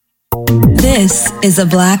This is a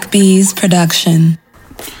Black Bees production.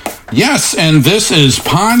 Yes, and this is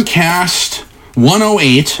Podcast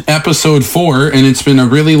 108, Episode 4, and it's been a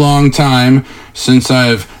really long time since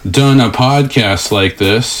I've done a podcast like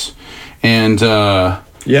this. And,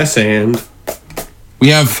 Yes, and we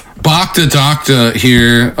have Bhakta Doctor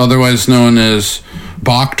here, otherwise known as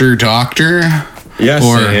Bhakter Doctor. Yes,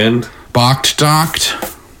 or and Bhakt Doct.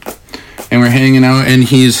 And we're hanging out, and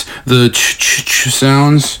he's the ch-ch-ch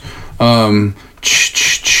sounds.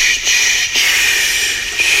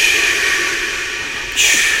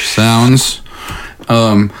 Sounds.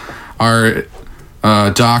 Our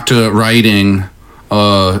doctor writing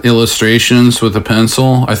illustrations with a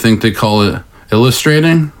pencil. I think they call it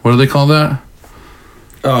illustrating. What do they call that?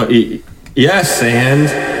 oh, yes, and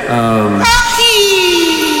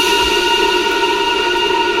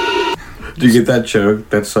do you get that joke?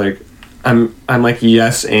 That's like I'm like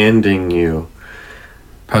yes anding you.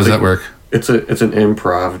 How does that work? It's an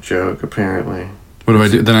improv joke apparently. What do I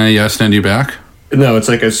do? Then I yes and you back? No, it's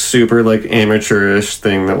like a super like amateurish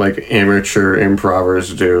thing that like amateur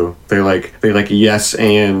improvers do. They like yes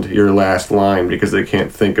and your last line because they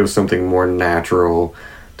can't think of something more natural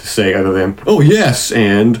to say other than oh yes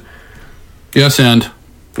and Yes and.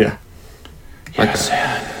 yeah. Yes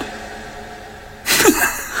and.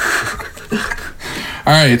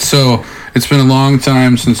 All right, so it's been a long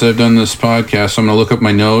time since I've done this podcast, so I'm going to look up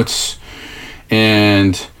my notes.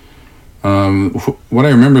 And what I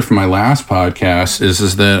remember from my last podcast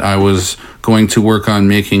is that I was going to work on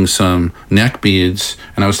making some neck beads,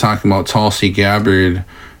 and I was talking about Tulsi Gabbard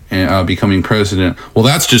becoming president. Well,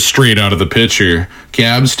 that's just straight out of the picture.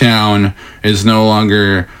 Gabstown is no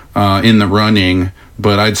longer in the running,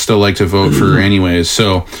 but I'd still like to vote for her anyways.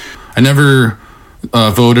 So I never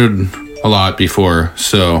voted a lot before.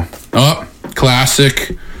 So,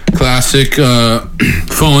 classic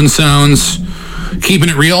phone sounds. Keeping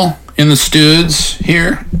it real in the studs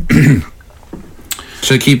here.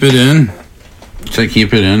 Should I keep it in?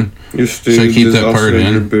 Your Should I keep that part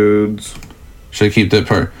in? Your boods. Should I keep that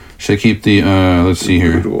part? Should I keep the, let's see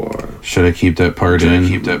here. Boudoir. Should I keep that part in?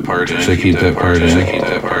 Should I keep that part in? Do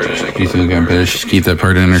you think I better just keep that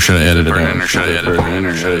part in, or should I edit it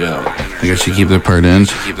out? I guess you keep that part in.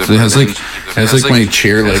 So it has like my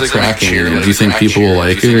chair like cracking. Do you think people will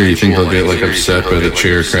like it, or do you think they'll get like upset by the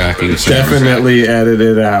chair cracking sound? Definitely edit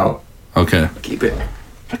it out. Okay. Keep it.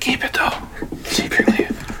 But keep it though. Secretly.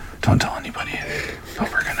 Don't tell anybody. No,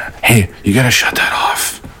 we're gonna. Hey, you gotta shut that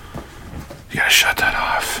off.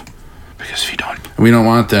 Because if you don't, we don't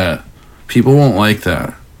want that. People won't like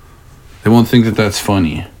that. They won't think that that's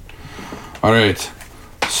funny. All right.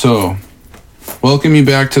 So, welcome you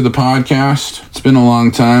back to the podcast. It's been a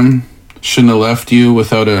long time. Shouldn't have left you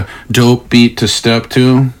without a dope beat to step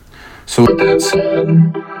to. So, with that said,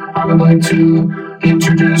 I would like to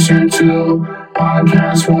introduce you to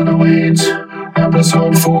Podcast 108.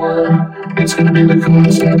 Episode 4. It's going to be the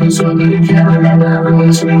coolest episode that you can't remember ever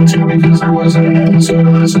listening to because there wasn't an episode to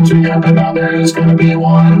listen to yet, but now there is going to be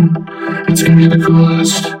one. It's going to be the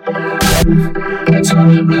coolest. That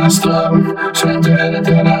sounded messed up, so I have to edit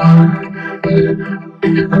that out.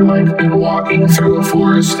 You've ever been walking through a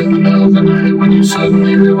forest in the middle of the night when you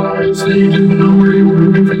suddenly realize that you didn't know where you were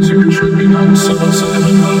because you were tripping on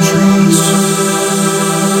psilocybin mushrooms.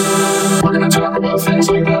 We're going to talk about things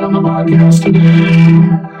like that on the podcast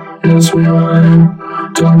today. Yes, we are.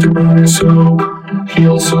 Dr. Bronner Soap,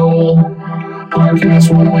 Heal Soul,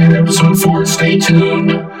 Podcast 108, Episode 4. Stay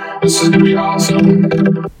tuned. This is going to be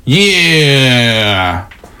awesome. Yeah!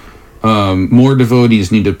 More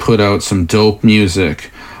devotees need to put out some dope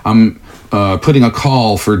music. I'm putting a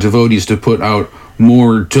call for devotees to put out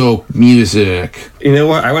more dope music. You know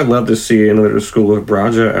what? I would love to see another School of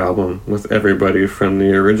Braja album with everybody from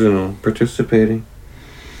the original participating.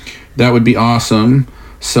 That would be awesome.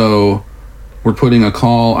 So we're putting a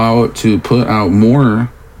call out to put out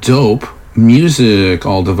more dope music,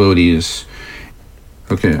 all devotees.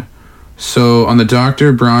 Okay. So on the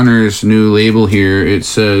Dr. Bronner's new label here, it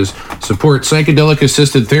says, support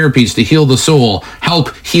psychedelic-assisted therapies to heal the soul,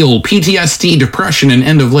 help heal PTSD, depression, and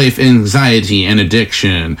end-of-life anxiety and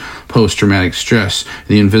addiction, post-traumatic stress,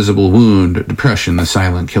 the invisible wound, depression, the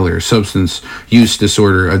silent killer, substance use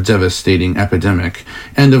disorder, a devastating epidemic,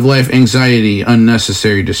 end-of-life anxiety,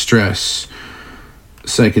 unnecessary distress.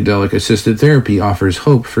 Psychedelic-assisted therapy offers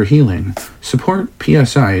hope for healing. Support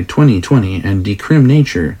PSI 2020 and Decrim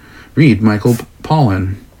Nature. Read Michael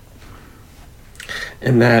Pollan.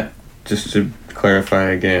 And that, just to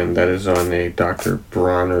clarify again, that is on a Dr.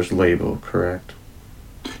 Bronner's label, correct?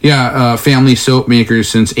 Yeah, family soap makers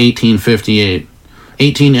since 1858.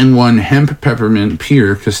 18-in-1 hemp peppermint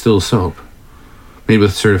pure Castile soap. Made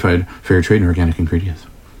with certified fair trade and organic ingredients.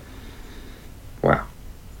 Wow.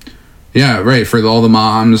 Yeah, right. For all the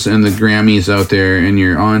moms and the Grammys out there, and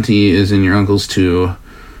your auntie is in your uncles too.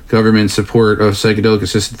 Government support of psychedelic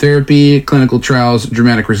assisted therapy, clinical trials,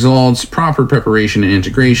 dramatic results, proper preparation and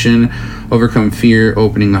integration, overcome fear,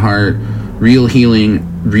 opening the heart, real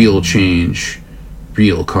healing, real change,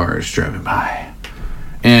 real cars driving by.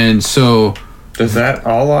 And so... Is that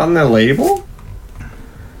all on the label?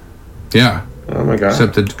 Yeah. Oh my god.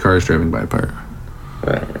 Except the cars driving by part.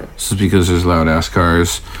 Right. This is because there's loud ass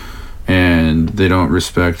cars and they don't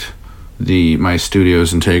respect my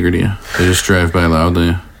studio's integrity. They just drive by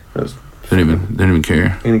loudly. They don't even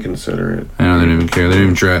care. Inconsiderate. I know, they don't even care. They don't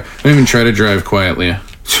even drive. They don't even try to drive quietly.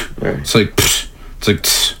 Right. It's like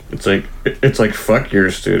it's like fuck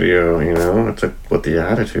your studio, you know? It's like what the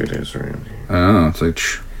attitude is around here. I don't know. It's like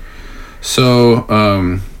so.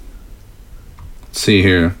 Let's see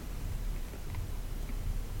here.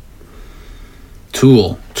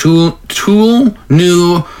 Tool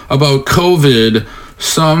knew about COVID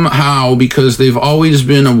somehow because they've always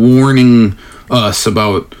been warning us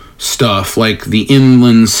about stuff like the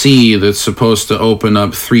inland sea that's supposed to open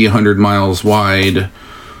up 300 miles wide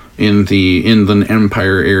in the Inland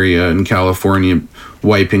Empire area in California,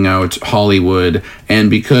 wiping out Hollywood.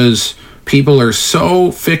 And because people are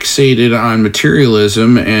so fixated on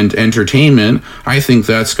materialism and entertainment, I think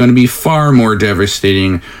that's going to be far more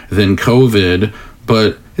devastating than COVID.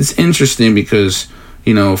 But it's interesting because,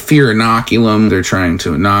 you know, fear inoculum, they're trying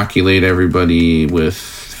to inoculate everybody with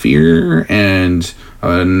fear, and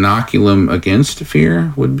inoculum against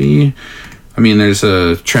fear would be, I mean, there's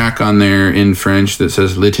a track on there in French that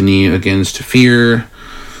says Litany Against Fear.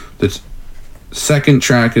 The second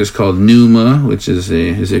track is called Pneuma, which is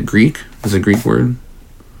it Greek? Is it a Greek word?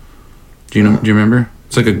 Do you remember?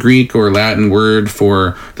 It's like a Greek or Latin word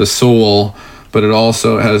for the soul, but it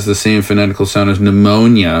also has the same phonetical sound as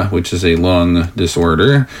pneumonia, which is a lung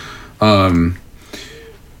disorder.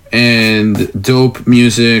 And dope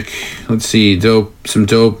music. Let's see, some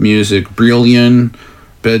dope music. Brilliant,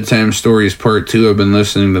 Bedtime Stories Part 2. I've been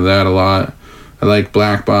listening to that a lot. I like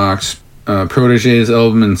Black Box. Protege's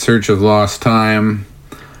album In Search of Lost Time.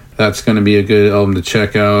 That's going to be a good album to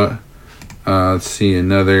check out. Let's see,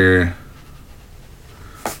 another...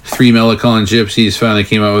 Three Melancholy Gypsies finally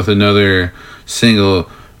came out with another single,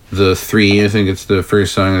 The Three. I think it's the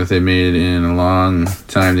first song that they made in a long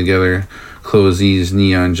time together. Closey's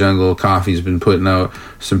Neon Jungle. Coffee's been putting out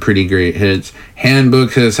some pretty great hits.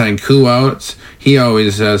 Handbook has haiku out. He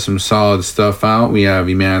always has some solid stuff out. We have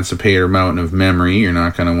Emancipator, Mountain of Memory. You're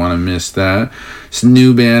not going to want to miss that. It's a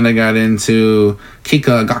new band I got into.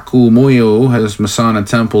 Kika Gaku Moyo has Masana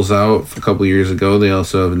Temples out a couple years ago. They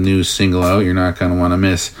also have a new single out. You're not going to want to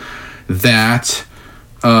miss that.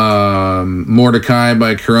 Mordecai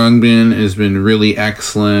by Khruangbin has been really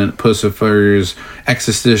excellent. Pussifer's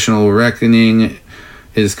Existential Reckoning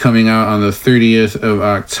is coming out on the 30th of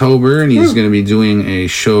October, and he's going to be doing a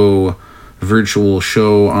virtual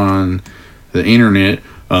show on the internet,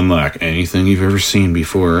 unlike anything you've ever seen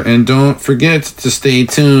before. And don't forget to stay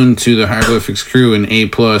tuned to the Hieroglyphics crew and A+,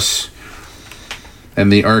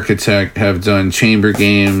 and the Architect have done Chamber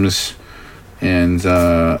Games and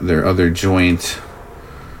their other joint.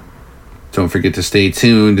 Don't forget to stay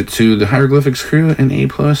tuned to the Hieroglyphics crew and A+,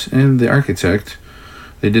 and the Architect.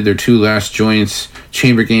 They did their two last joints,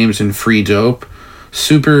 Chamber Games and Free Dope.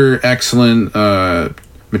 Super excellent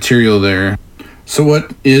material there. So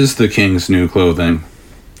what is the King's new clothing?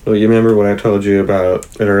 Well, you remember what I told you about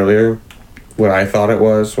it earlier? What I thought it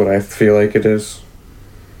was, what I feel like it is?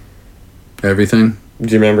 Everything?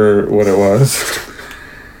 Do you remember what it was?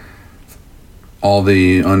 All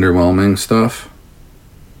the underwhelming stuff?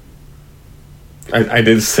 I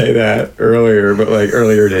did say that earlier, but like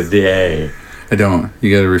earlier today. I don't.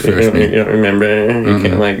 You gotta refresh me. You don't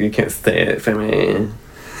remember? You can't say it for me.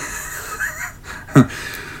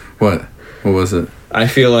 What? What was it? I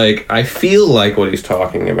feel like what he's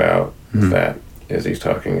talking about is he's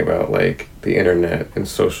talking about like the internet and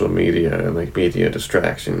social media and like media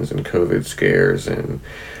distractions and COVID scares and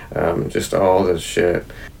just all this shit.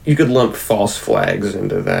 You could lump false flags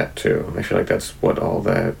into that too. I feel like that's what all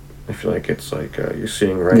that. I feel like it's like you're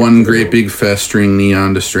seeing right. One great big festering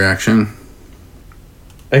neon distraction.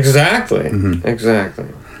 Exactly. Exactly.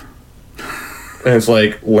 And it's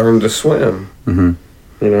like learn to swim. You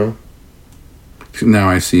know. Now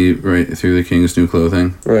I see right through the King's new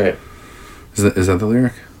clothing. Right. Is that the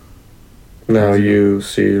lyric? Now you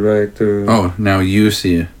see right through. Oh, now you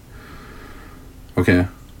see. Okay.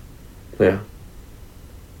 Yeah.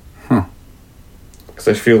 Huh.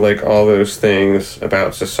 Because I feel like all those things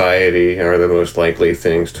about society are the most likely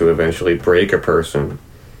things to eventually break a person.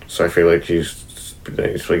 So I feel like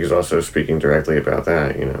he's also speaking directly about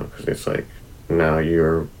that, you know, because it's like, now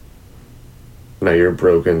you're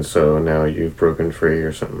broken, so now you've broken free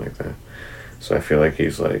or something like that. So I feel like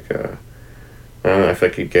he's like, I don't know, I feel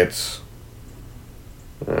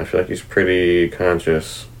like he's pretty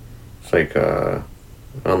conscious. It's like, on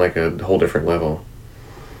like a whole different level.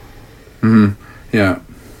 Yeah.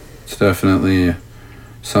 It's definitely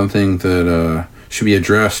something that should be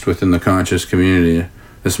addressed within the conscious community.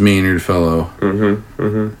 This Maynard fellow.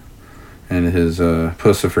 And his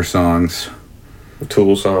Pussifer songs.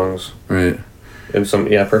 Tool songs. Right. And some,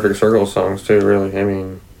 Perfect Circle songs too, really. I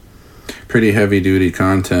mean, pretty heavy duty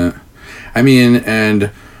content. I mean,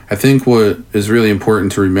 and I think what is really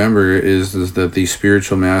important to remember is that the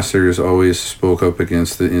spiritual masters always spoke up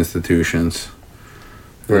against the institutions.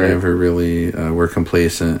 They never really were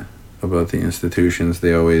complacent about the institutions.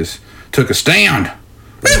 They always took a stand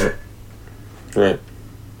right.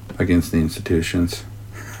 against the institutions.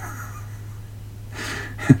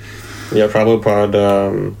 Yeah,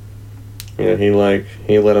 Prabhupada, he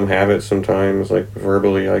let him have it sometimes, like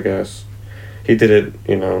verbally, I guess. He did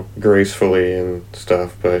it, gracefully and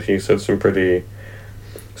stuff, but he said some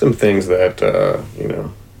things that,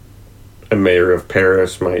 a mayor of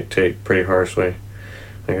Paris might take pretty harshly,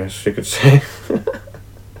 I guess you could say.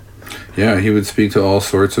 Yeah, he would speak to all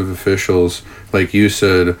sorts of officials, like you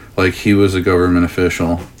said, like he was a government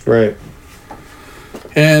official. Right.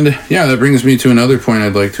 And yeah, that brings me to another point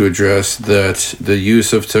I'd like to address, that the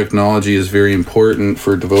use of technology is very important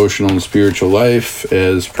for devotional and spiritual life,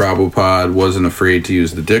 as Prabhupada wasn't afraid to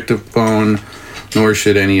use the dictaphone, nor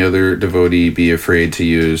should any other devotee be afraid to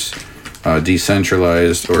use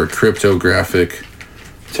decentralized or cryptographic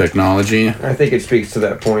technology. I think it speaks to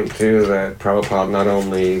that point too, that Prabhupada not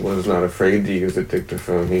only was not afraid to use the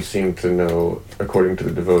dictaphone, he seemed to know, according to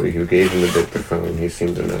the devotee who gave him the dictaphone, he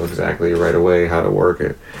seemed to know exactly right away how to work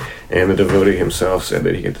it. And the devotee himself said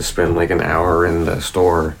that he had to spend like an hour in the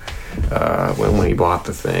store when he bought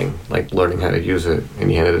the thing, like learning how to use it, and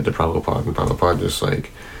he handed it to Prabhupada, and Prabhupada just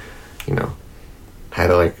had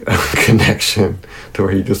a connection to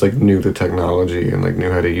where he just knew the technology and knew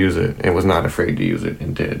how to use it and was not afraid to use it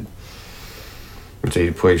and did. And so he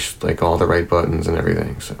pushed all the right buttons and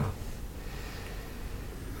everything. So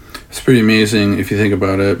it's pretty amazing if you think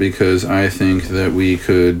about it, because I think that we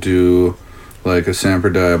could do like a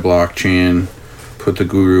Sampradaya blockchain, put the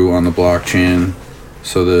guru on the blockchain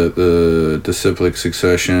so that the disciplic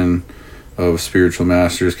succession of spiritual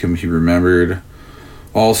masters can be remembered.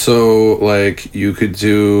 Also, you could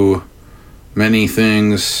do many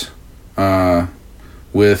things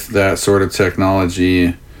with that sort of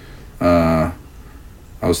technology. I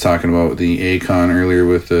was talking about the Akon earlier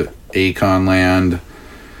with the Akon land.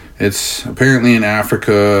 It's apparently in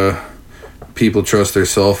Africa, people trust their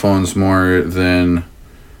cell phones more than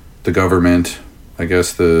the government. I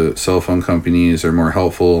guess the cell phone companies are more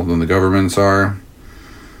helpful than the governments are.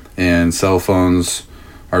 And cell phones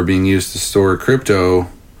are being used to store crypto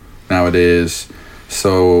nowadays.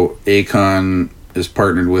 So Akon is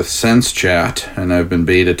partnered with SenseChat, and I've been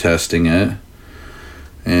beta testing it.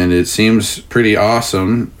 And it seems pretty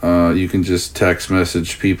awesome. You can just text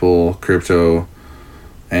message people crypto,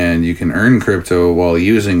 and you can earn crypto while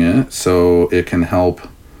using it. So it can help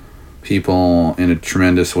people in a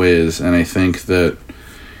tremendous ways. And I think that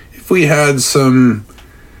if we had some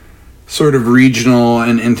sort of regional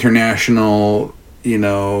and international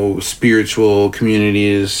spiritual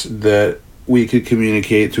communities that we could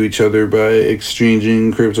communicate to each other by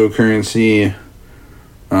exchanging cryptocurrency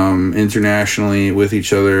internationally with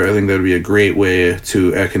each other, I think that would be a great way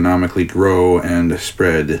to economically grow and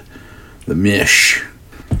spread the mish.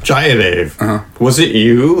 Jayadev, was it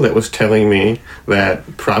you that was telling me that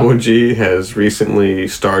Prabhuji has recently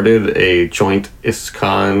started a joint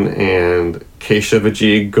ISKCON and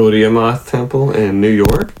Keshavaji Gaudiya Math temple in New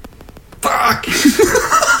York? Fuck!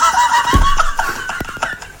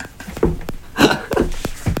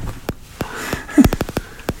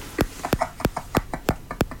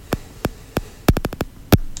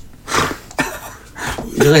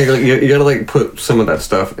 You gotta put some of that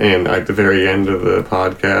stuff in at the very end of the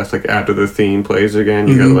podcast, after the theme plays again.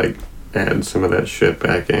 You gotta add some of that shit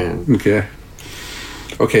back in.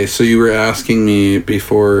 Okay, so you were asking me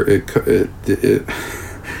before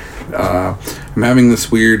I'm having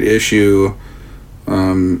this weird issue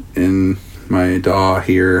in my DAW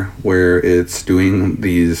here where it's doing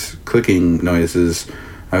these clicking noises.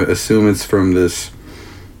 I assume it's from this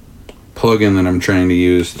plugin that I'm trying to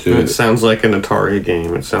use to... It sounds like an Atari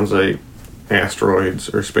game. It sounds like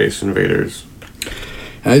asteroids or space invaders.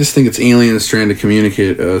 I just think it's aliens trying to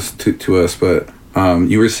communicate to us. But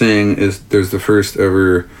you were saying there's the first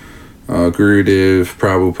ever Gurudev,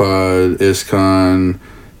 Prabhupada, ISKCON,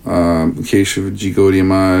 Keshav G. Gaudiya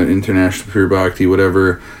Math, International Pure Bhakti,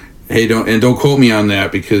 whatever. Hey, don't quote me on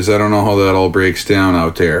that because I don't know how that all breaks down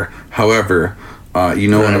out there. However, you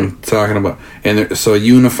know what I'm talking about. And so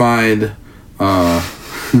unified,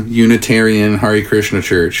 Unitarian Hare Krishna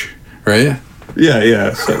Church, right?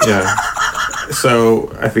 Yeah.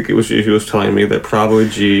 So I think it was you who was telling me that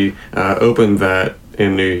Prabhuji opened that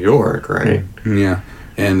in New York, right? Yeah,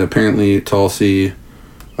 and apparently Tulsi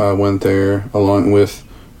went there along with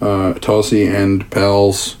Tulsi and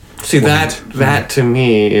pals. See, that to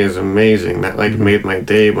me is amazing. That made my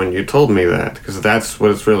day when you told me that, because that's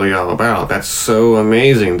what it's really all about. That's so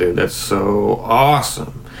amazing, dude. That's so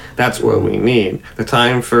awesome. That's what we need. The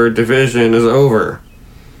time for division is over.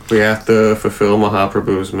 We have to fulfill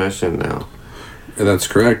Mahaprabhu's mission now. That's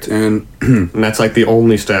correct, and that's like the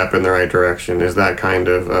only step in the right direction is that kind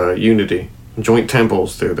of unity. Joint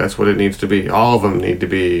temples, dude. That's what it needs to be. All of them need to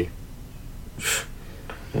be.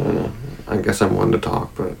 I don't know. I guess I'm one to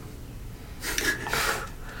talk, but.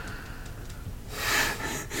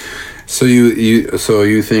 So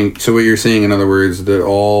you think what you're saying, in other words, that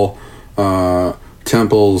all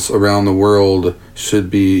temples around the world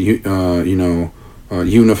should be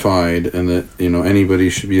unified, and that anybody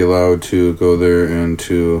should be allowed to go there and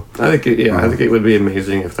to. I think it would be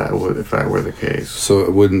amazing if that were the case. So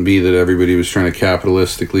it wouldn't be that everybody was trying to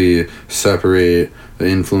capitalistically separate the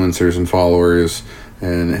influencers and followers,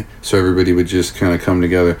 and so everybody would just kind of come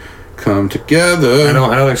together. I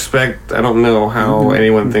don't know how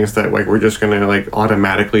anyone thinks that we're just gonna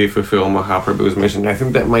automatically fulfill Mahaprabhu's mission. I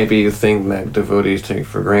think that might be the thing that devotees take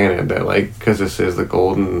for granted, that because this is the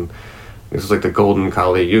golden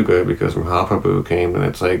Kali Yuga, because Mahaprabhu came, and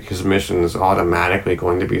it's his mission is automatically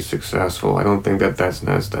going to be successful. I don't think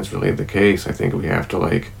that's really the case. I think we have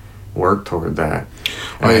to work toward that.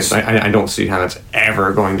 I don't see how that's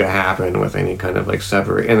ever going to happen with any kind of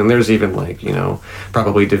separate. And then there's even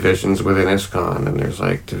probably divisions within ISKCON, and there's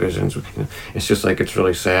divisions. It's just it's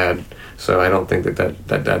really sad. So I don't think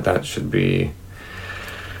that should be.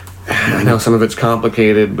 I know some of it's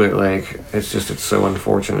complicated, but it's so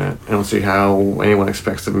unfortunate. I don't see how anyone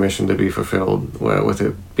expects the mission to be fulfilled with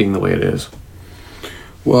it being the way it is.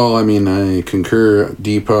 Well, I mean, I concur.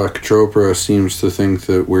 Deepak Chopra seems to think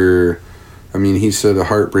that he said a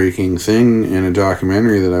heartbreaking thing in a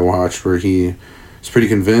documentary that I watched where he is pretty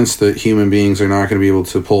convinced that human beings are not going to be able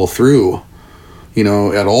to pull through,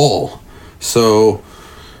 at all. So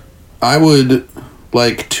I would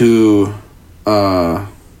like to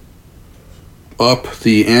up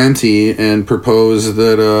the ante and propose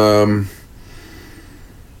that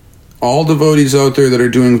all devotees out there that are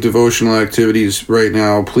doing devotional activities right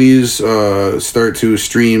now, please start to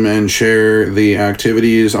stream and share the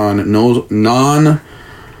activities on non-major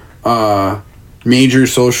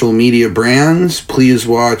social media brands. Please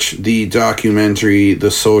watch the documentary The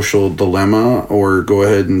Social Dilemma, or go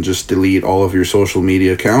ahead and just delete all of your social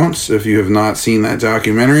media accounts if you have not seen that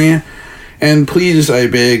documentary. And please, I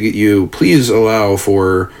beg you, please allow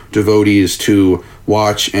for devotees to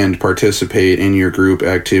watch and participate in your group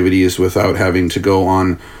activities without having to go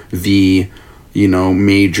on the,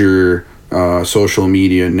 major social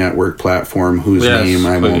media network platform whose name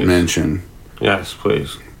I won't mention. Yes,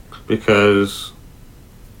 please. Because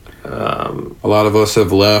a lot of us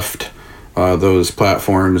have left those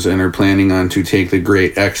platforms and are planning on to take the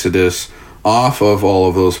great exodus off of all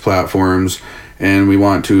of those platforms, and we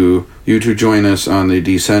want you to join us on the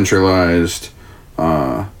decentralized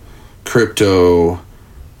crypto,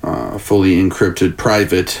 fully encrypted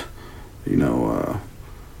private,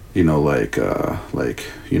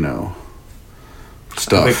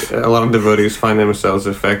 stuff. I think a lot of devotees find themselves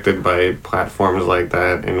affected by platforms like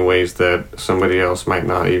that in ways that somebody else might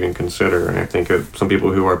not even consider, and I think that some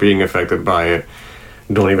people who are being affected by it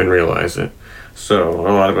don't even realize it. So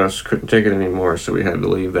a lot of us couldn't take it anymore, so we had to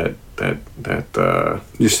leave that.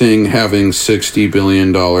 You're saying having $60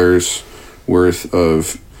 billion worth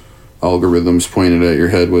of algorithms pointed at your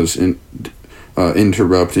head was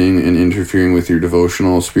interrupting and interfering with your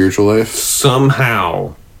devotional spiritual life?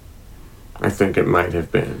 Somehow, I think it might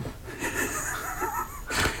have been.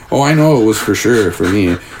 Oh, I know it was for sure for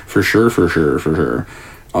me. For sure.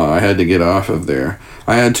 I had to get off of there.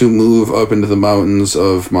 I had to move up into the mountains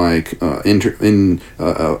of my of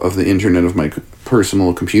the internet of my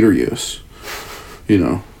personal computer use.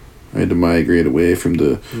 I had to migrate away from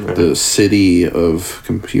the city of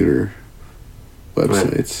computer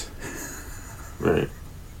websites. Right.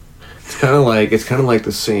 It's kind of like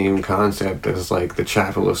the same concept as like the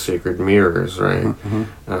Chapel of Sacred Mirrors, right?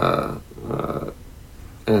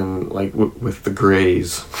 And like with the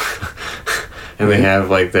Greys, and they have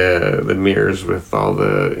like the mirrors with all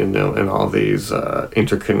the and all these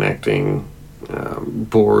interconnecting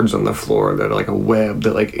boards on the floor that are like a web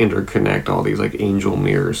that like interconnect all these like angel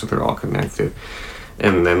mirrors so they're all connected.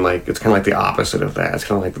 And then like it's kind of like the opposite of that. It's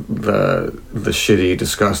kind of like the shitty,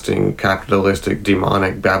 disgusting, capitalistic,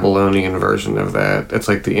 demonic, Babylonian version of that. It's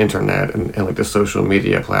like the internet and like the social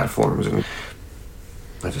media platforms. And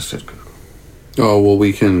I just said, oh well,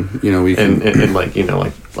 we can and like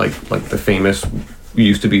like the famous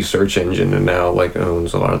used to be search engine and now like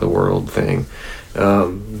owns a lot of the world thing.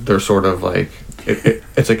 They're sort of like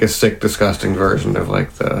it's like a sick, disgusting version of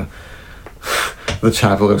like the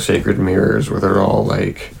Chapel of Sacred Mirrors, where they're all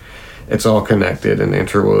like, it's all connected and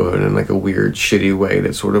interwoven in like a weird, shitty way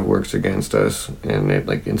that sort of works against us, and it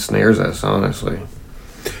like ensnares us, honestly.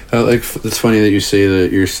 It's funny that you say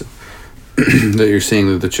that you're saying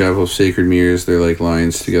that the Chapel of Sacred Mirrors, they're like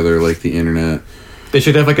lines together like the internet. They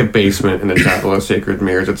should have like a basement in the Chapel of Sacred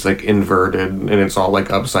Mirrors. It's like inverted and it's all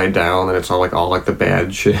like upside down and it's all like the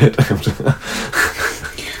bad shit.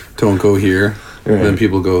 Don't go here, right. And then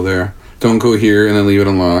people go there. Don't go here and then leave it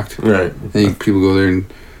unlocked. Right. And people go there and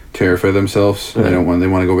terrify themselves. Right. They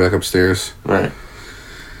want to go back upstairs. Right.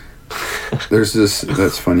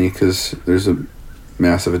 That's funny because there's a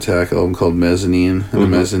Massive Attack album called Mezzanine, and the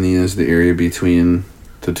mezzanine is the area between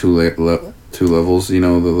the two levels, the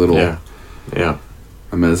little yeah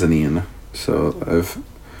a mezzanine. So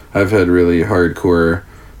I've had really hardcore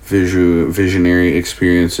visionary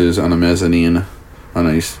experiences on a mezzanine, on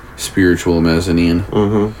a spiritual mezzanine.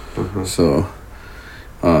 So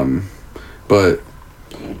but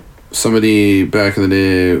somebody back in the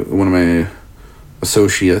day, one of my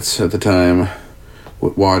associates at the time,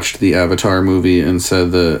 watched the Avatar movie and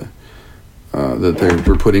said that they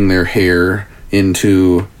were putting their hair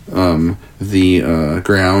into the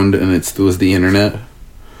ground, and it was the internet.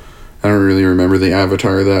 I don't really remember the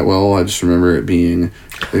Avatar that well. I just remember it being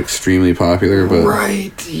extremely popular. But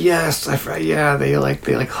right, yes, they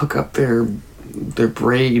hook up their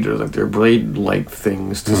braid or like their braid like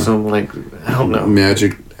things to some like I don't know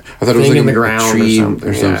magic. I thought it was like in the ground tree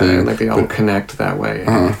or something. Yeah, and like they all connect that way.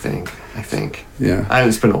 I think. Yeah.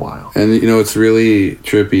 It's been a while. And it's really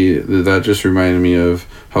trippy. That just reminded me of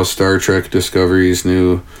how Star Trek Discovery's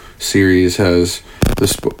new series has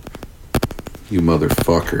this. You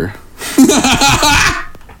motherfucker.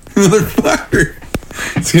 Motherfucker.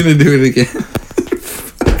 It's gonna do it again.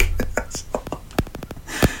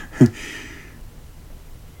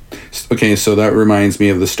 Okay, so that reminds me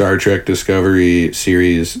of the Star Trek Discovery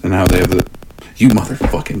series and how they have the. You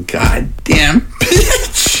motherfucking goddamn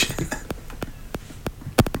bitch!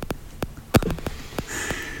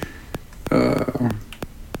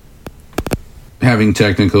 Having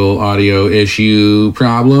technical audio issue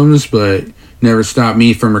problems, but never stopped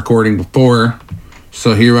me from recording before.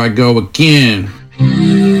 So here I go again.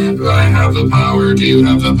 I have the power. Do you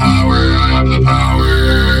have the power? I have the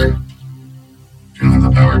power. Do you have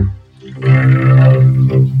the power? I have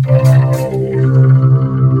the power.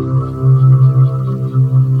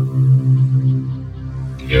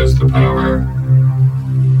 He has the power.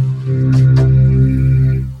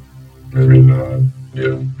 Maybe not.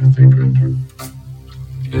 Yeah, I think I do.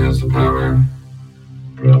 He has the power.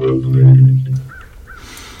 Probably.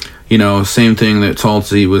 Same thing that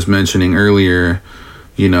Tulsi was mentioning earlier.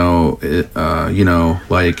 We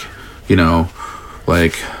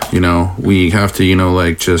have to,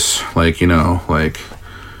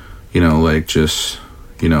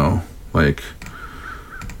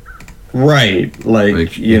 right,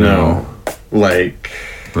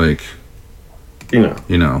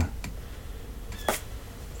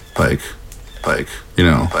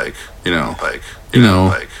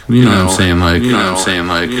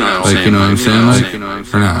 you know what I'm saying,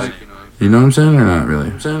 or not. You know what I'm saying, or not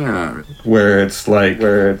really? Where it's like,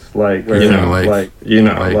 you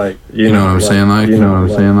know what I'm saying,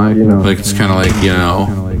 like it's kind of like, you know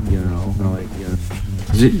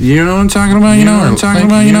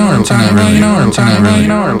what I'm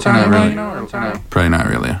talking about, probably not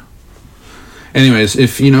really. Anyways,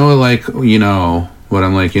 if what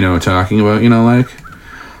I'm talking about,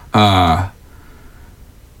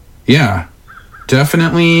 yeah,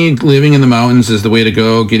 definitely living in the mountains is the way to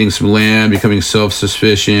go. Getting some land, becoming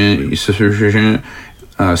self-suspicious.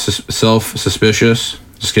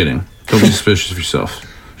 Just kidding. Don't be suspicious of yourself.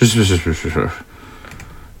 Just suspicious of yourself.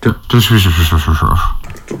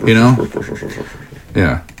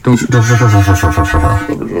 Yeah. Don't.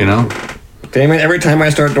 Damn it, every time I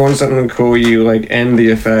start doing something cool, you, like, end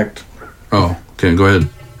the effect. Oh, okay, go ahead.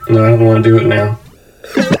 No, I don't want to do it now.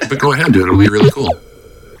 But go ahead, dude. It'll be really cool.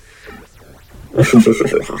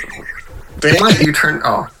 Damn it, you turned...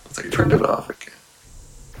 Oh, I thought you turned it off again.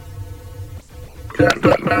 Okay, I'm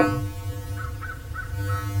done now.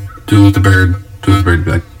 Do it with the bird. Do it with the bird.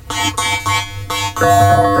 Be like...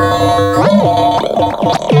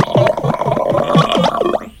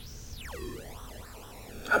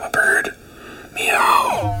 I'm a bird.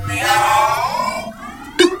 Meow. Meow.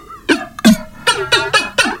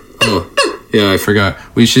 Oh, yeah, I forgot.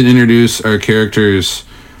 We should introduce our characters.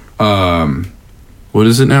 What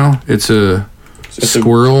is it now? It's a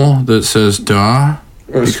squirrel that says "da."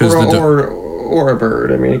 Or a squirrel or a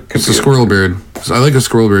bird. I mean, it could it's a squirrel bird. I like a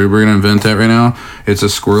squirrel bird. We're gonna invent that right now. It's a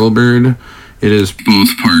squirrel bird. It is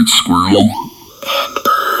both parts squirrel and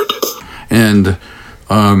bird. And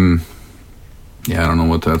yeah, I don't know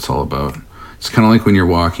what that's all about. It's kind of like when you're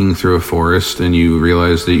walking through a forest and you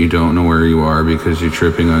realize that you don't know where you are because you're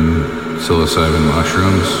tripping on psilocybin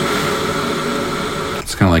mushrooms.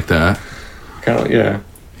 It's kind of like that. Kind of, yeah.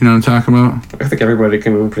 You know what I'm talking about? I think everybody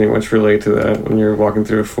can pretty much relate to that when you're walking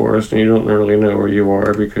through a forest and you don't really know where you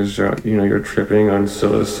are because you're tripping on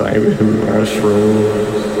psilocybin mushrooms.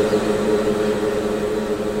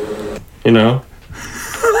 You know?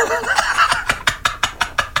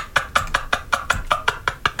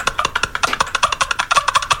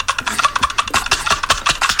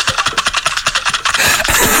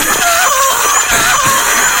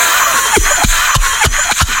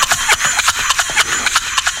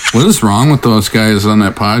 What is wrong with those guys on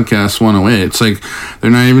that podcast 108? It's like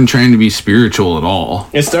they're not even trying to be spiritual at all.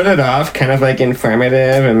 It started off kind of like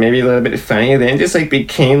informative and maybe a little bit funny, then it just like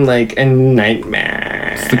became like a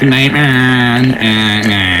nightmare. It's like a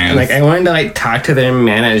nightmare. Like I wanted to like talk to their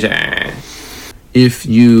manager. If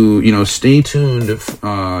you stay tuned,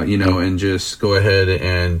 and just go ahead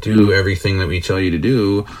and do everything that we tell you to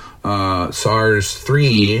do,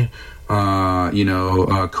 SARS-3,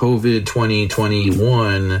 COVID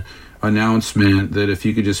 2021 announcement that if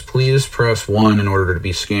you could just please press 1 in order to be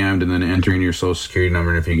scammed and then enter in your social security number,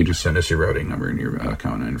 and if you could just send us your routing number and your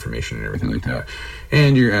account information and everything like that,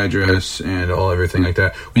 and your address and everything like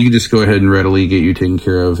that, we can just go ahead and readily get you taken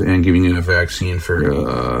care of and giving you a vaccine for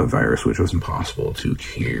a virus which was impossible to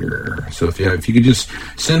cure. So if you could just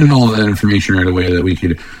send in all of that information right away, that we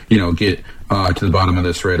could get to the bottom of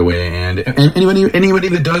this right away, and anybody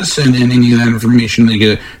that does send in any of that information, they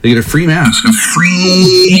get a free mask, a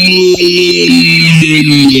free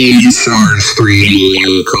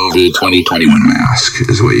SARS-3 COVID 2021 mask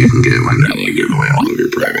is what you can get when you give away all of your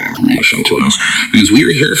private information to us, because we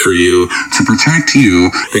are here for you to protect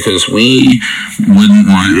you, because we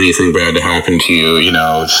wouldn't want anything bad to happen to you.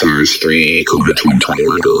 SARS-3 COVID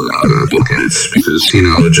 2021 Bill Gates, because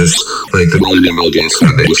just like the Bill and Bill Gates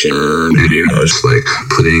Foundation. Just like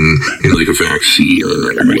putting like a vaccine in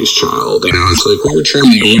everybody's child. It's like what we're trying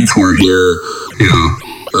to aim for here,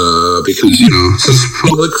 because it's this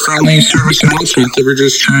public-friendly service announcement that we're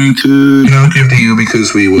just trying to give to you,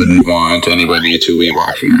 because we wouldn't want anybody to be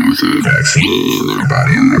walking around with a vaccine in their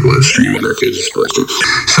body and their bloodstream and their kids' bloodstream.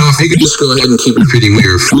 So if you could just go ahead and keep repeating "we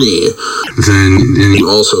are free," then you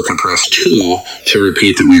also can press 2 to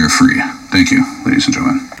repeat that we are free. Thank you, ladies and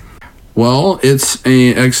gentlemen. Well, it's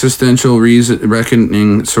a existential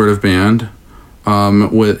reckoning sort of band.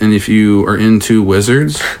 And if you are into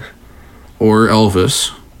wizards or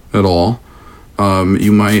Elvis at all,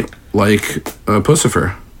 you might like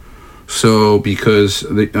Pussifer. So because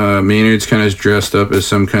Maynard's kind of dressed up as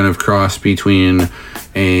some kind of cross between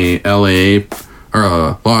a LA or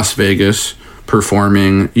a Las Vegas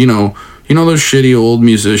performing, those shitty old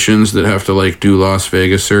musicians that have to like do Las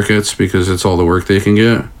Vegas circuits because it's all the work they can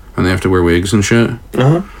get. And they have to wear wigs and shit.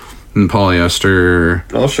 Uh-huh. And polyester.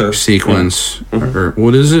 Oh, sure. Sequins. Yeah. Mm-hmm. Or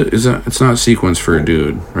what is it? It's not sequins for a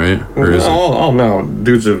dude, right? Or is it? Oh, no.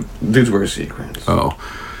 Dudes wear sequins. Oh.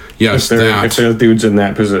 Yes, if there are dudes in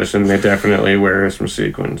that position, they definitely wear some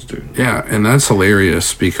sequins, dude. Yeah, and that's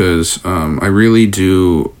hilarious because I really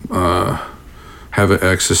do have an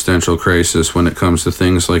existential crisis when it comes to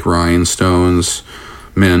things like rhinestones,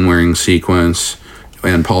 men wearing sequins,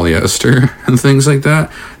 and polyester and things like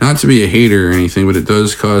that. Not to be a hater or anything, but it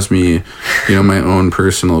does cause me, my own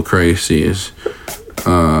personal crises.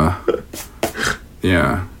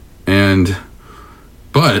 Yeah.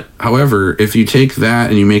 But, however, if you take that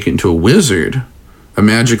and you make it into a wizard, a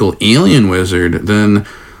magical alien wizard, then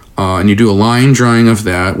and you do a line drawing of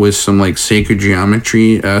that with some like sacred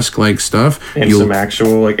geometry-esque like stuff. And some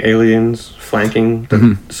actual like aliens flanking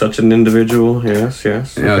such an individual. Yes. Yeah.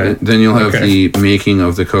 Okay. Then you'll have the making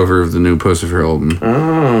of the cover of the new Pussifer album.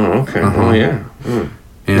 Oh, okay. Oh, yeah.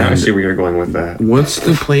 And now I see where you're going with that. What's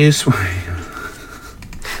the place where...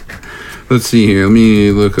 Let's see here. Let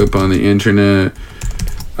me look up on the internet.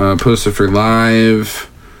 Pussifer Live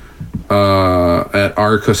at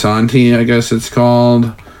Arcosanti, I guess it's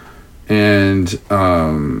called. And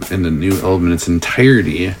in the new album in its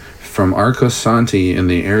entirety from Arcosanti in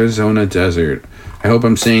the Arizona desert. I hope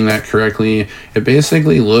I'm saying that correctly. It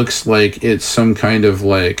basically looks like it's some kind of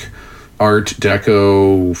like Art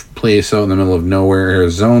Deco place out in the middle of nowhere,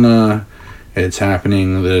 Arizona. It's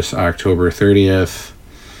happening this October 30th.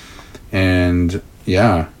 And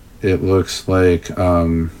yeah, it looks like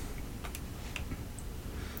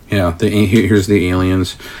here's the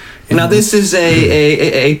aliens. Now this is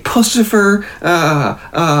a Pussifer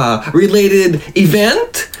related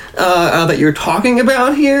event that you're talking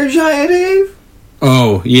about here, Jaya Dave?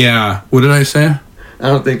 Oh, yeah. What did I say? I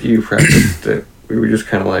don't think you practiced it. We were just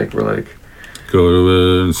kind of like, we're like... Go to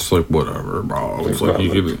it, it's like, whatever, bro. It's like,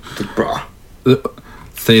 you could...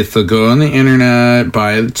 Say, so go on the internet,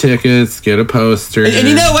 buy the tickets, get a poster. And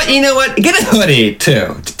you know what? Get a hoodie,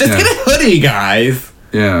 too. Just get a hoodie, guys.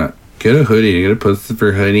 Yeah. Get a hoodie. Get a poster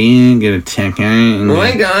for hoodie. Get a ticket. Oh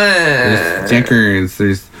my god. There's stickers.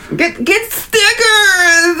 Get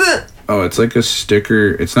stickers! Oh, it's like a sticker.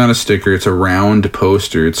 It's not a sticker. It's a round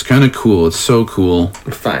poster. It's kind of cool. It's so cool.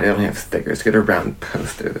 Fine, I don't have stickers. Get a round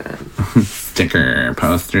poster then. Stickers.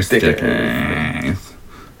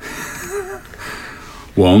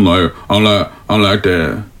 Well, I like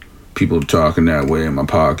that people talking that way in my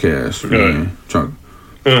podcast. Right?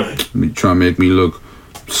 Try to make me look.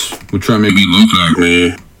 We try to make me look like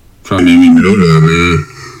me. Try to make me look like me.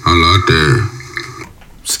 I like that.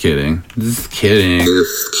 Just kidding. Just kidding,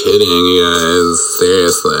 guys.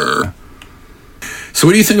 Seriously. So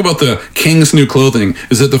what do you think about the King's new clothing?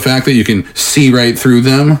 Is it the fact that you can see right through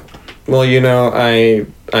them? Well, I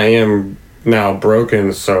am now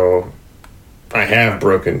broken, so I have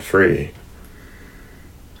broken free.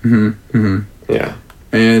 Yeah.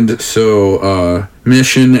 And so,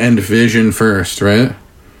 mission and vision first, right?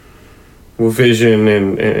 Well, vision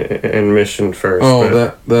and mission first.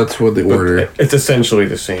 Oh, that's what the order. It's essentially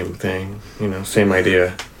the same thing, same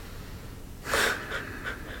idea.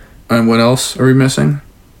 And what else are we missing?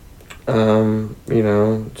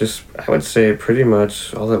 Just I would say pretty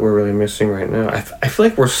much all that we're really missing right now. I feel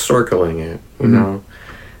like we're circling it, you know.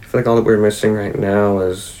 I feel like all that we're missing right now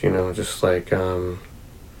is, just like I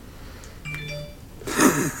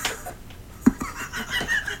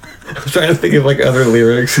was trying to think of like other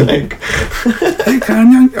lyrics like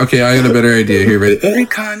okay, I got a better idea here. Ready? Every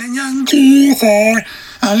kind of young Jesus,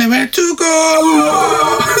 only way to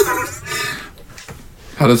go.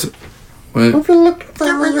 How does it? What? If you're looking for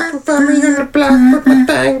me on the block with my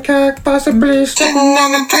dang cock, possibly sitting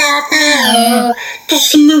on the top now.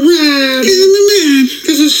 Just in the ride, give me man,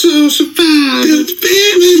 cause it's so surprised,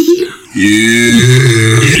 baby. Yeah.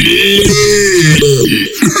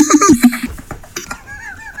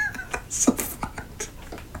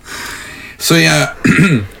 So yeah,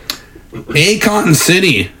 Akon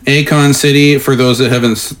City, for those that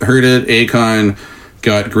haven't heard it, Akon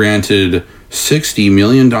got granted $60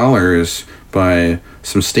 million by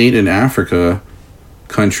some state in Africa,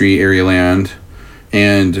 country, area, land,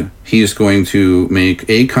 and he's going to make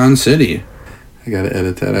Akon City. I gotta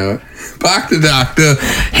edit that out. Bacta Doctor.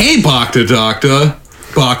 Hey, Bacta Doctor.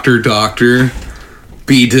 Doctor.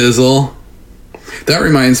 B Dizzle. That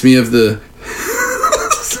reminds me of the...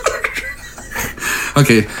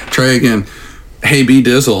 Okay, try again. Hey, B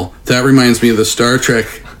Dizzle. That reminds me of the Star Trek...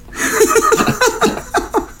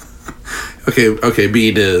 Okay,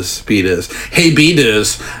 B-Diz. Hey,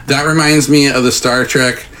 B-Diz. That reminds me of the Star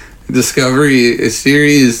Trek Discovery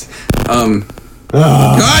series. God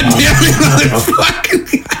damn it,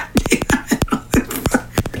 motherfucker.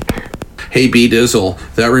 Hey, B-Dizzle.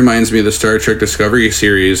 That reminds me of the Star Trek Discovery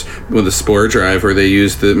series with the Spore Drive where they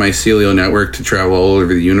use the mycelial network to travel all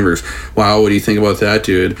over the universe. Wow, what do you think about that,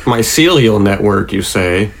 dude? Mycelial network, you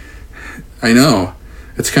say? I know.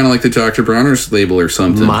 It's kind of like the Dr. Bronner's label or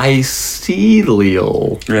something.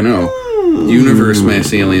 Mycelial. I know. Universe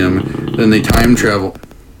mycelium. Then they time travel.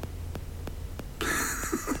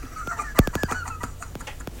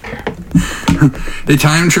 They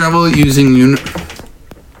time travel using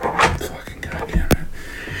fucking goddamn it.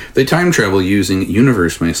 They time travel using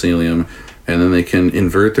universe mycelium, and then they can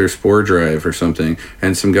invert their spore drive or something.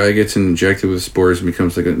 And some guy gets injected with spores and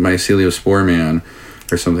becomes like a myceliospore man.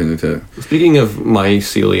 or something like that. Speaking of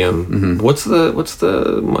mycelium, what's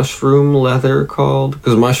the mushroom leather called?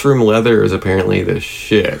 Because mushroom leather is apparently the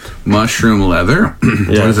shit. Mushroom leather?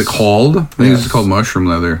 What is it called? I think it's called mushroom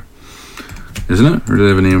leather. Isn't it? Or do they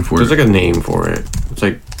have a name for it? There's like a name for it. It's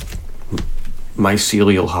like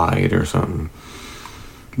mycelial hide or something.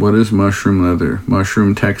 What is mushroom leather?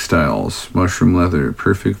 Mushroom textiles. Mushroom leather.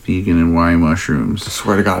 Perfect vegan and Y mushrooms. I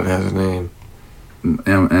swear to God, it has a name.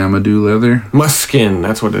 Amadou leather? Muskin,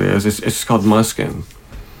 that's what it is. It's called muskin.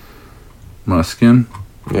 Muskin?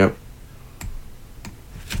 Yep.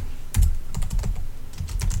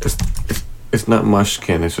 It's not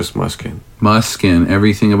mushkin, it's just muskin. Muskin.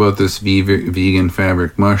 Everything about this vegan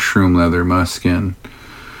fabric. Mushroom leather. Muskin.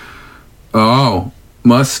 Oh.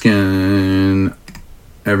 Muskin.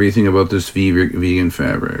 Everything about this vegan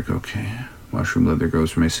fabric. Okay. Mushroom leather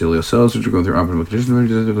grows from mycelial cells, which are going through optimal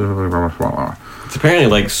conditions. It's apparently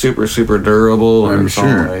like super, super durable. I'm and it's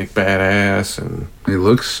sure. all, like badass and It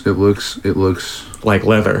looks like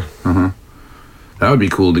leather. That would be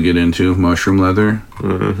cool to get into, mushroom leather.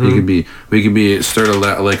 We could be start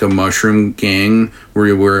like a mushroom gang where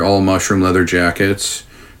you wear all mushroom leather jackets.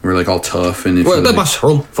 We're like all tough and We're the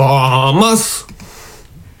mushroom farmers,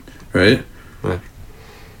 right? Yeah.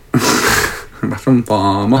 Mushroom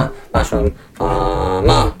farmer. Mushroom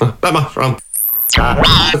farmer. The mushroom.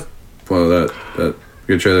 Well, that we're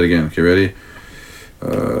gonna try that again. Okay, ready?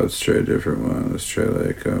 Let's try a different one. Let's try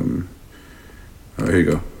like oh, here you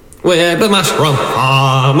go. We're the mushroom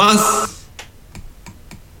farmers.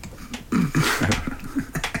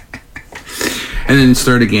 And then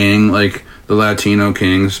start a gang like the Latino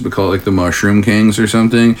Kings, we call it like the Mushroom Kings or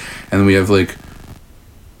something, and we have like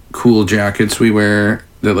cool jackets we wear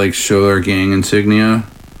that like show our gang insignia.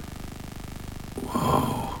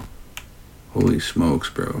 Whoa. Holy smokes,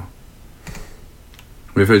 bro.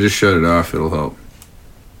 What if I just shut it off? It'll help.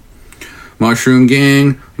 Mushroom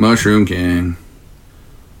gang, mushroom gang.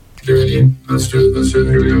 You ready? Let's do it.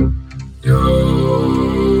 Here we go. Yo.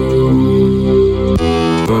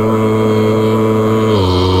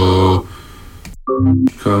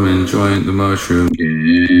 Come and join the mushroom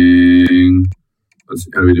gang.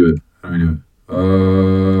 How do we do it?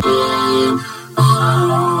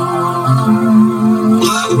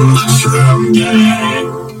 Mushroom gang.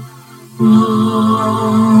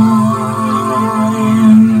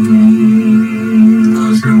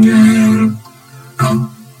 Mushroom gang.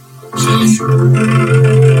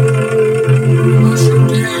 Mushroom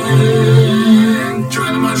gang.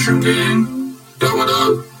 Join the mushroom gang. Yo, what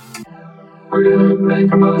up? We're gonna make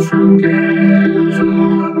a mushroom gang.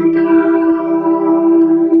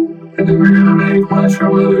 And then we're gonna make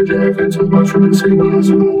mushroom leather jackets with mushroom insignias.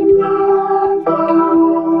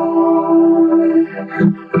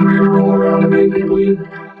 And we're gonna roll around and make people eat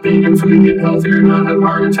vegan food and get healthier and not have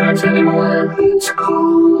heart attacks anymore. It's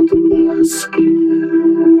called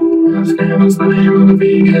Muskin. Muskin is the name of the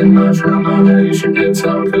vegan mushroom leather. You should get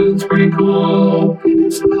some because it's pretty cool.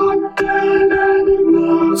 It's not dead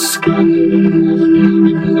animal skin.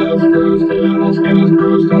 Because that's gross. Animal skin is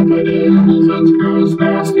gross. Don't put animals. That's gross.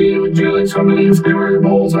 Nasty. Would you like somebody if they wear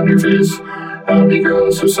balls on your face? That would be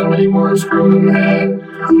gross if somebody wore a scrotum had.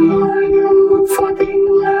 Fucking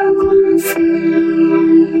leather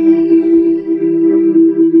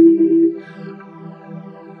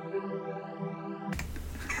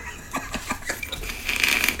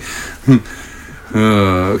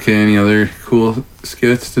okay, any other cool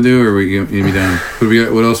skits to do, or we gonna be done?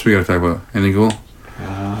 What else we got to talk about? Anything cool?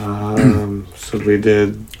 So we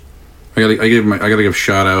did. I gotta give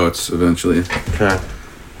shout outs eventually. Okay.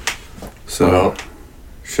 So,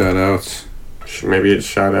 shout outs. Maybe it's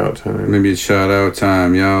shout out time. Maybe it's shout out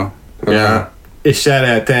time, yo. Okay. Yeah. It's shout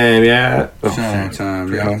out time, yeah. Shout out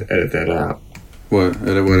time, yo. Edit that out. What?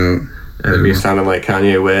 Edit what out? That'd be sounding like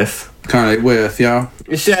Kanye West. Kanye West, yo.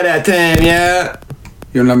 It's shout out time, yeah.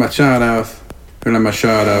 You're not my shout outs. You're not my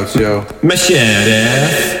shout outs, yo. My shout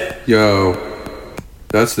out. Yo.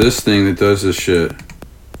 That's this thing that does this shit.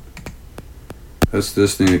 That's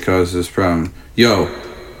this thing that causes this problem. Yo.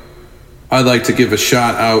 I'd like to give a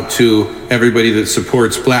shout out to everybody that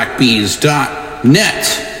supports blackbees.net.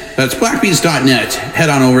 That's blackbees.net. Head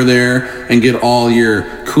on over there and get all your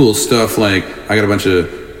cool stuff. Like, I got a bunch of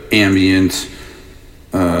ambient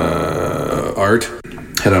art.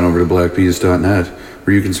 Head on over to blackbees.net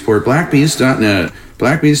where you can support blackbees.net.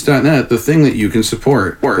 Blackbees.net, the thing that you can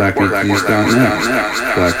support. Blackbees.net.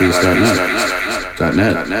 Blackbees.net.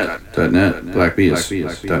 .net,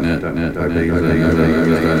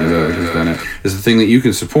 blackbees.net, is the thing that you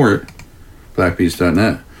can support.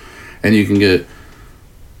 Blackbees.net, and you can get,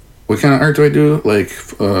 what kind of art do I do? Like,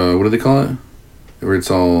 what do they call it? where it's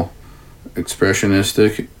all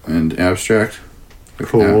expressionistic and abstract.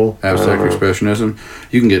 Cool. Abstract expressionism.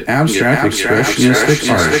 You can get abstract expressionistic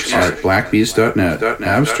art at blackbees.net.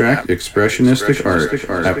 Abstract expressionistic art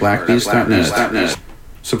at blackbees.net.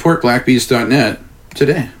 Support blackbees.net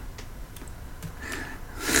today.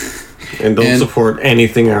 And don't support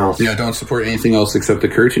anything else. Yeah, don't support anything else except the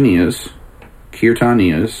Kirtaniyas,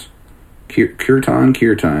 Kirtaniyas,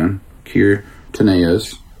 Kirtaniyas,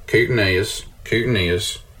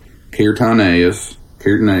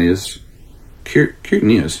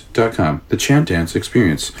 Kirtaniyas.com, the chant dance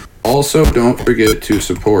experience. Also, don't forget to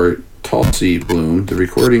support Tulsi Bloom, the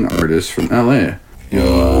recording artist from LA.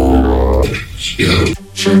 Yo.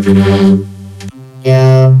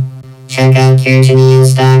 Check out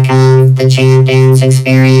Kirtaniyas.com, the chant dance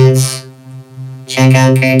experience. Check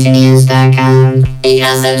out Kirtaniyas.com. You can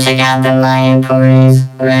also check out the Mayapurs,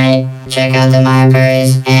 right? Check out the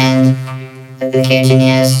Mayapurs and the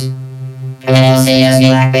Kirtaniyas. And then also use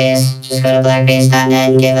Blackbees. Just go to blackbees.net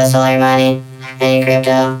and give us all your money and your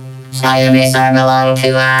crypto. All your bees are belong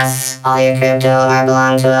to us. All your crypto are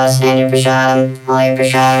belong to us. And your prashadam. All your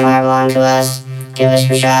prashadam are belong to us. Give us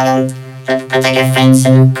prashadam. That's like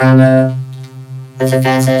offensive promo. That's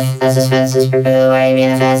offensive. That's offensive for people. Why are you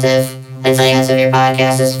being offensive? It's like offensive. Your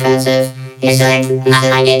podcast is offensive. He's like,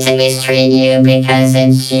 I get to mistreat you because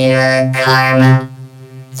it's your karma.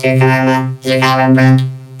 It's your karma. It's your karma, bro.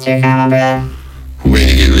 It's your karma, bro.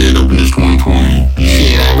 Ready to get lit up in this 2020.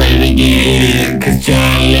 Shit, I'm ready to get hit. Cause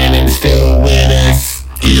John Lennon's still with us.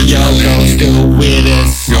 Yoko's still with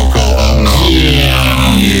us. Yoko, oh no.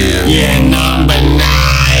 Yeah, number 9.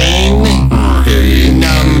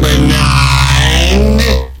 Number 9.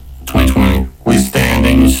 2020. We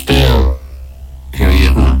standing still. Hell yeah.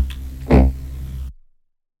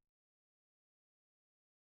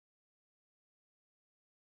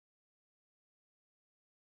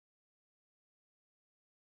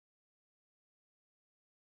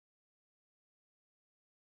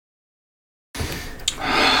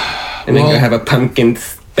 And then I have a pumpkin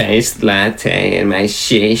spice latte in my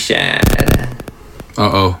shisha.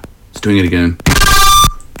 Uh-oh. It's doing it again.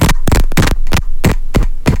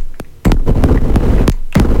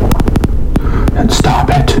 And stop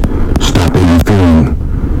it. Stop interfering.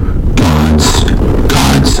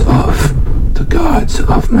 The gods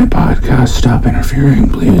of my podcast, stop interfering,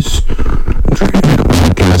 please. I'm trying to make a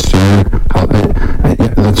podcast here.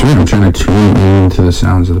 That's right. I'm trying to tune into the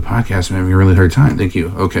sounds of the podcast. I'm having a really hard time. Thank you.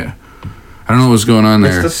 Okay. I don't know what's going on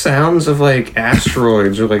there. It's the sounds of like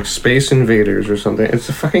asteroids or like space invaders or something. It's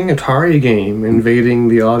a fucking Atari game invading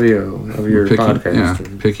the audio of your podcast.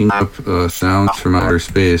 Yeah, picking up sounds from outer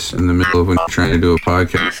space in the middle of when you're trying to do a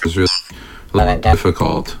podcast is really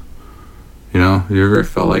difficult. You know, you ever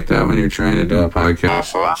felt like that when you're trying to do a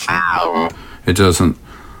podcast? It doesn't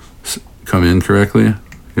come in correctly?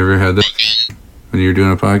 You ever had that when you're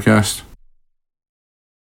doing a podcast?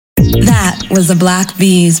 That was a Black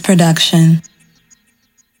Bees production.